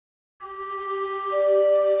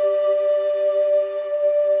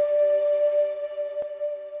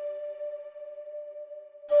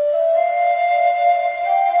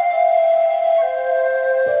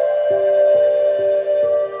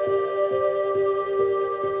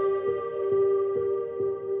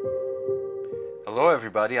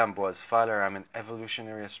everybody, I'm Boaz Fyler. I'm an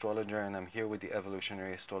evolutionary astrologer, and I'm here with the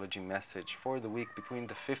evolutionary astrology message for the week between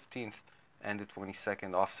the 15th and the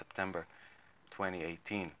 22nd of September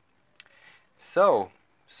 2018. So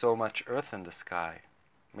much earth in the sky.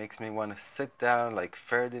 Makes me want to sit down like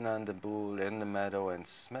Ferdinand the Bull in the meadow and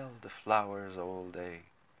smell the flowers all day.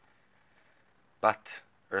 But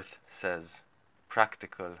earth says,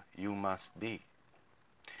 practical you must be.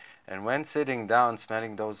 And when sitting down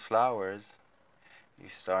smelling those flowers, you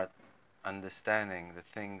start understanding the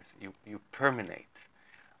things, you permeate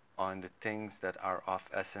on the things that are of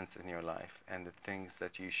essence in your life and the things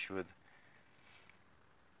that you should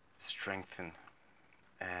strengthen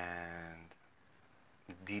and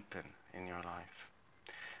deepen in your life.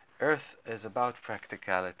 Earth is about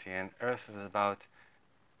practicality, and earth is about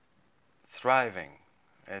thriving.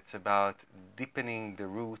 It's about deepening the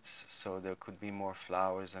roots so there could be more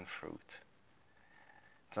flowers and fruit.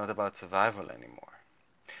 It's not about survival anymore.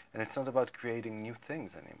 And it's not about creating new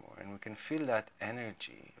things anymore. And we can feel that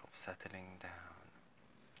energy of settling down,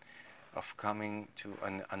 of coming to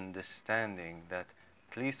an understanding that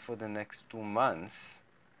at least for the next 2 months,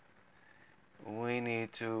 we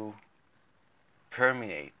need to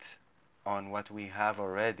permeate on what we have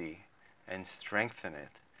already and strengthen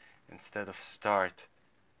it instead of start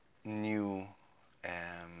new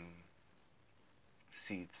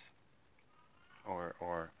seeds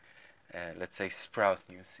or let's say sprout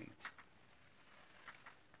new seeds.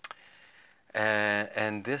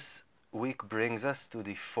 And this week brings us to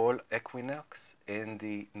the fall equinox in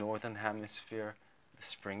the Northern Hemisphere, the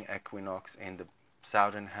spring equinox in the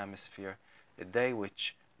Southern Hemisphere, a day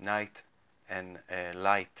which night and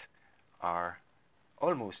light are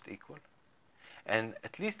almost equal. And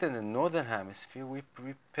at least in the Northern Hemisphere, we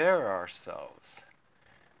prepare ourselves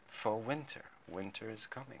for winter. Winter is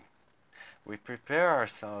coming. We prepare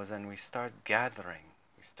ourselves and we start gathering.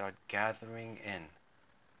 We start gathering in.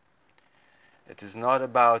 It is not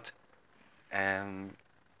about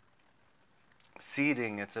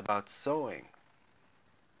seeding, it's about sowing.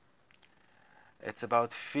 It's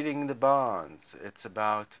about feeding the bonds. It's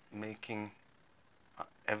about making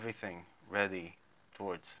everything ready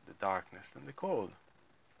towards the darkness and the cold.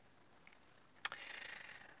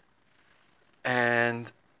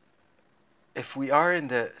 And if we are in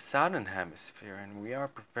the Southern Hemisphere and we are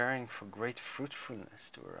preparing for great fruitfulness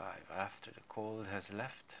to arrive after the cold has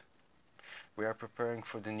left, we are preparing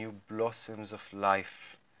for the new blossoms of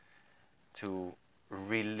life to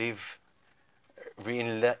re-enliven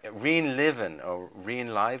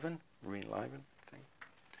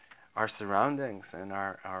our surroundings and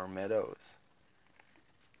our meadows.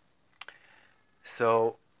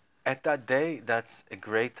 So at that day, that's a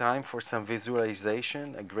great time for some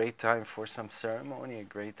visualization, a great time for some ceremony, a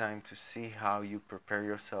great time to see how you prepare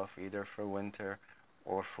yourself either for winter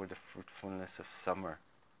or for the fruitfulness of summer.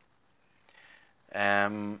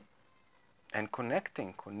 And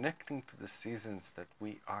connecting to the seasons that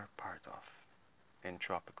we are part of in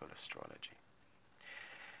tropical astrology.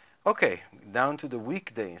 Okay, down to the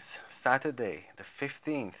weekdays. Saturday, the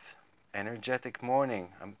 15th, energetic morning.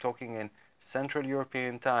 I'm talking in Central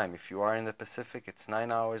European time. If you are in the Pacific, it's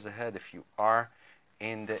 9 hours ahead. If you are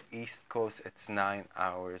in the East Coast, it's 9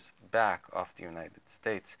 hours back of the United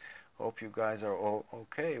States. Hope you guys are all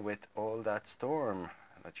okay with all that storm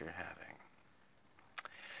that you're having.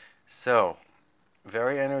 So,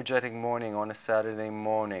 very energetic morning on a Saturday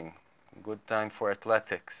morning. Good time for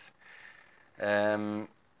athletics.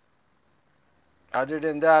 Other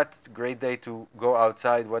than that, great day to go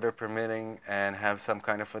outside, weather permitting, and have some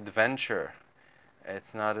kind of adventure.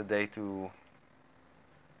 It's not a day to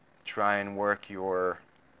try and work your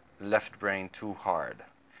left brain too hard.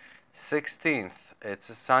 16th, it's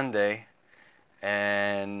a Sunday,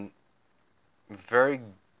 and very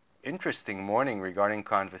interesting morning regarding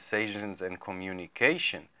conversations and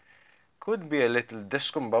communication. Could be a little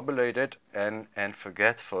discombobulated and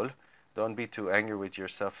forgetful. Don't be too angry with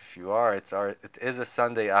yourself if you are. It is a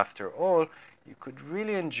Sunday after all. You could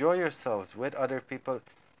really enjoy yourselves with other people.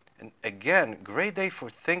 And again, great day for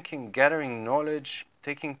thinking, gathering knowledge,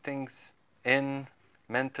 taking things in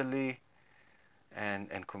mentally,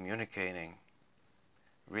 and communicating.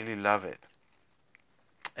 Really love it.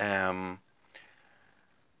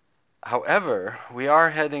 However, we are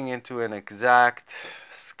heading into an exact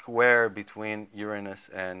square between Uranus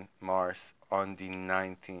and Mars on the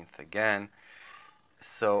 19th again.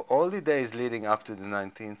 So all the days leading up to the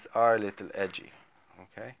 19th are a little edgy.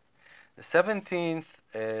 Okay? The 17th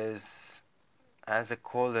has a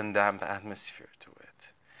cold and damp atmosphere to it.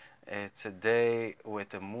 It's a day with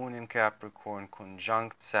the moon in Capricorn,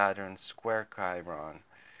 conjunct Saturn, square Chiron.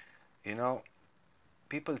 You know,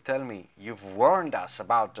 people tell me, you've warned us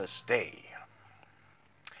about this day.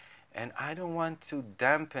 And I don't want to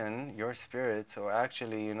dampen your spirits or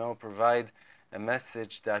actually, provide a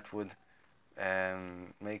message that would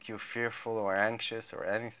make you fearful or anxious or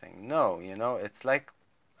anything. No, it's like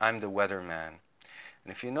I'm the weatherman.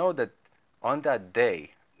 And if you know that on that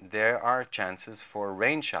day there are chances for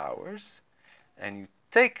rain showers and you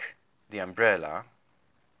take the umbrella,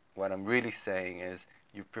 what I'm really saying is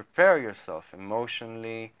you prepare yourself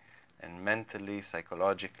emotionally and mentally,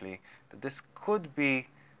 psychologically, that this could be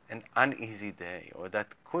an uneasy day or that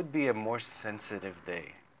could be a more sensitive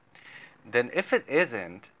day. Then if it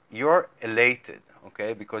isn't, you're elated,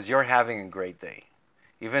 okay, because you're having a great day,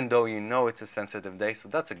 even though you know it's a sensitive day, so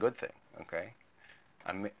that's a good thing, okay?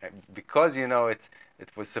 Because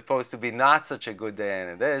it was supposed to be not such a good day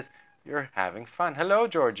and it is, you're having fun. Hello,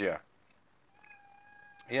 Georgia.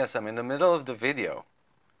 Yes, I'm in the middle of the video.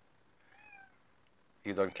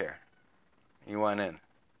 You don't care. You want in.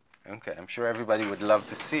 Okay, I'm sure everybody would love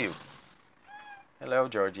to see you. Hello,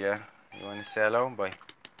 Georgia. You want to say hello? Bye.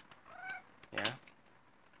 Yeah?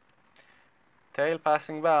 Tail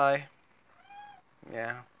passing by.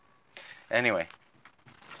 Yeah. Anyway,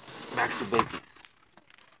 back to business.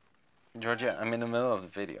 Georgia, I'm in the middle of the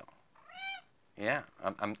video. Yeah,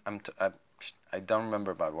 I don't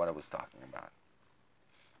remember about what I was talking about.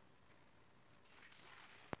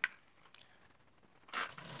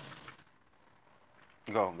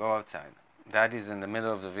 Go outside. Daddy's in the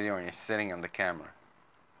middle of the video and you're sitting on the camera.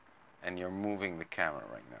 And you're moving the camera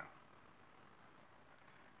right now.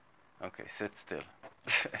 Okay, sit still.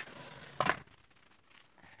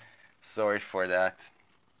 Sorry for that.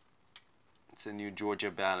 It's a new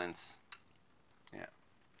Georgia balance. Yeah.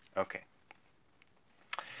 Okay.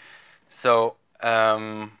 So,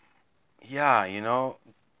 yeah,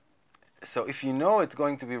 so if you know it's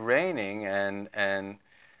going to be raining and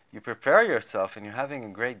you prepare yourself and you're having a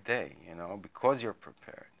great day, because you're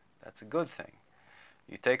prepared, that's a good thing.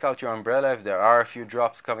 You take out your umbrella if there are a few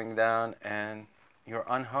drops coming down and you're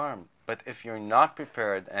unharmed. But if you're not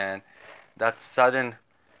prepared and that sudden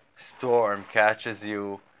storm catches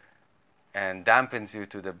you and dampens you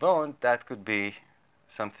to the bone, that could be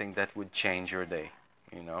something that would change your day,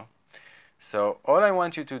 So all I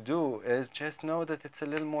want you to do is just know that it's a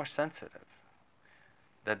little more sensitive,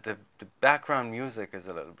 that the background music is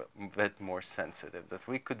a little bit more sensitive, that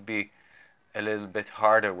we could be a little bit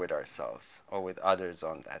harder with ourselves or with others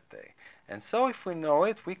on that day. And so if we know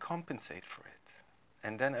it, we compensate for it.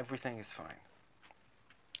 And then everything is fine.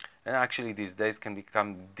 And actually these days can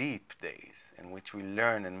become deep days in which we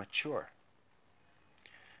learn and mature.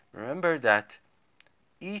 Remember that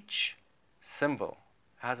each symbol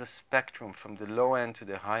has a spectrum from the low end to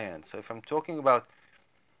the high end. So if I'm talking about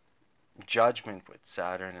judgment with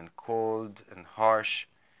Saturn and cold and harsh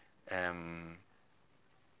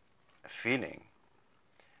feeling,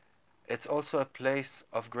 it's also a place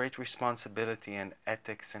of great responsibility and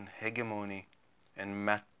ethics and hegemony and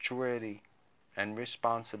maturity and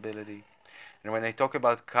responsibility. And when I talk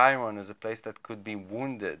about Chiron as a place that could be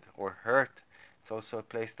wounded or hurt, it's also a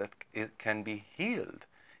place that it can be healed.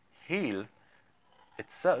 Heal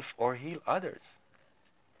itself or heal others.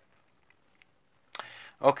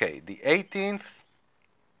 Okay, the 18th,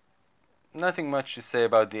 nothing much to say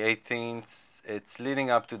about the 18th. It's leading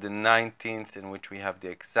up to the 19th, in which we have the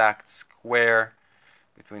exact square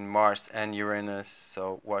between Mars and Uranus.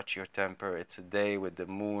 So watch your temper. It's a day with the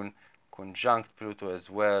moon conjunct Pluto as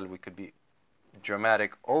well. We could be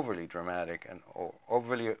dramatic, overly dramatic, and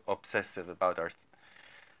overly obsessive about our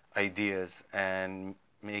ideas and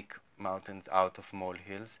make mountains out of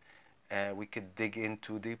molehills. We could dig in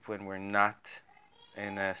too deep when we're not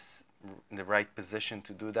in the right position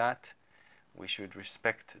to do that. We should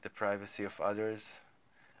respect the privacy of others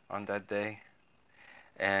on that day.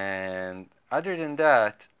 And other than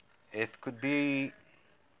that, it could be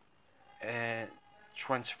a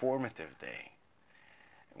transformative day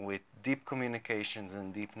with deep communications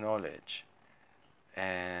and deep knowledge,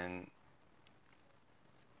 and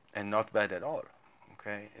not bad at all.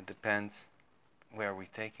 Okay, it depends where we're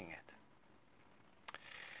taking it.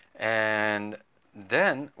 And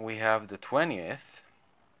then we have the 20th.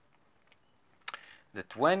 The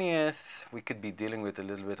 20th, we could be dealing with a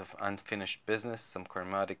little bit of unfinished business, some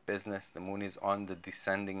karmatic business. The moon is on the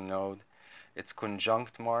descending node. It's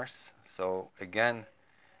conjunct Mars. So again,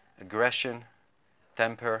 aggression,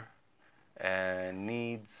 temper,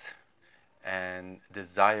 needs, and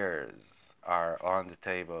desires are on the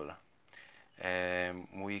table.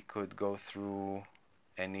 We could go through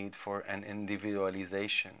a need for an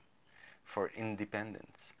individualization, for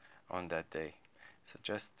independence on that day. So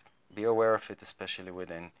just be aware of it, especially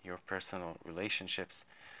within your personal relationships.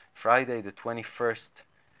 Friday the 21st,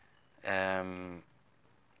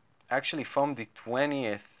 actually from the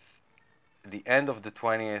 20th, the end of the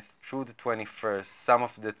 20th through the 21st, some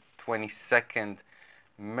of the 22nd,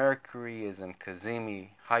 Mercury is in Kazimi,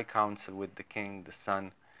 high council with the king, the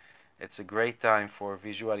sun. It's a great time for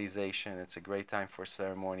visualization. It's a great time for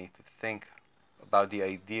ceremony, to think about the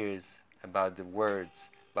ideas, about the words,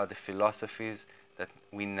 about the philosophies that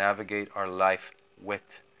we navigate our life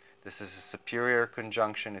with. This is a superior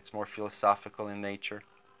conjunction. It's more philosophical in nature.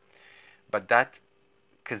 But that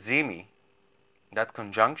Kazimi, that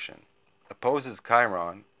conjunction, opposes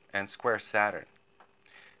Chiron and squares Saturn.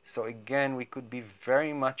 So again, we could be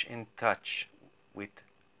very much in touch with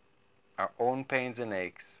our own pains and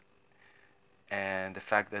aches, and the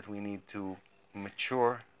fact that we need to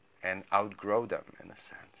mature and outgrow them in a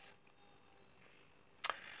sense.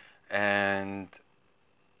 And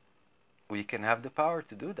we can have the power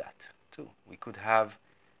to do that too. We could have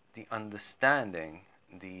the understanding,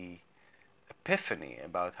 the epiphany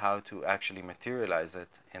about how to actually materialize it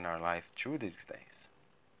in our life through these days.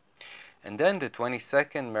 And then the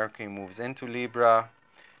 22nd, Mercury moves into Libra.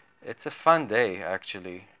 It's a fun day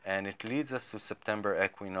actually, and it leads us to September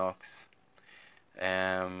equinox,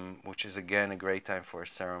 which is again a great time for a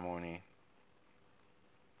ceremony.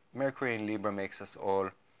 Mercury in Libra makes us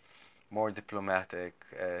all more diplomatic,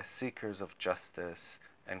 seekers of justice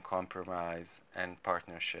and compromise and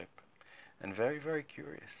partnership, and very, very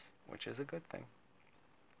curious, which is a good thing.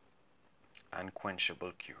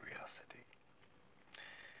 Unquenchable curiosity,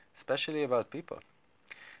 especially about people.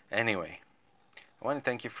 Anyway, I want to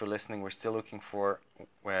thank you for listening. We're still looking for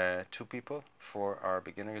 2 people for our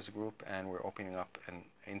beginners group, and we're opening up an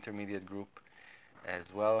intermediate group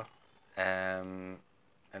as well.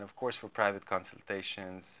 And of course, for private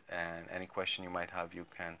consultations and any question you might have, you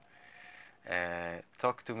can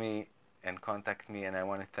talk to me and contact me. And I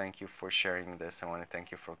want to thank you for sharing this. I want to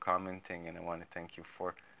thank you for commenting, and I want to thank you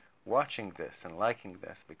for watching this and liking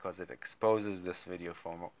this, because it exposes this video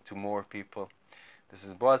to more people. This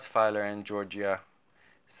is Boaz Fyler in Georgia,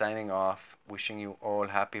 signing off, wishing you all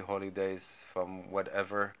happy holidays from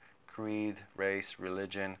whatever creed, race,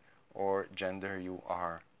 religion, or gender you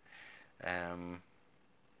are.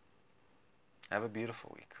 Have a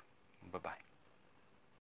beautiful week. Bye-bye.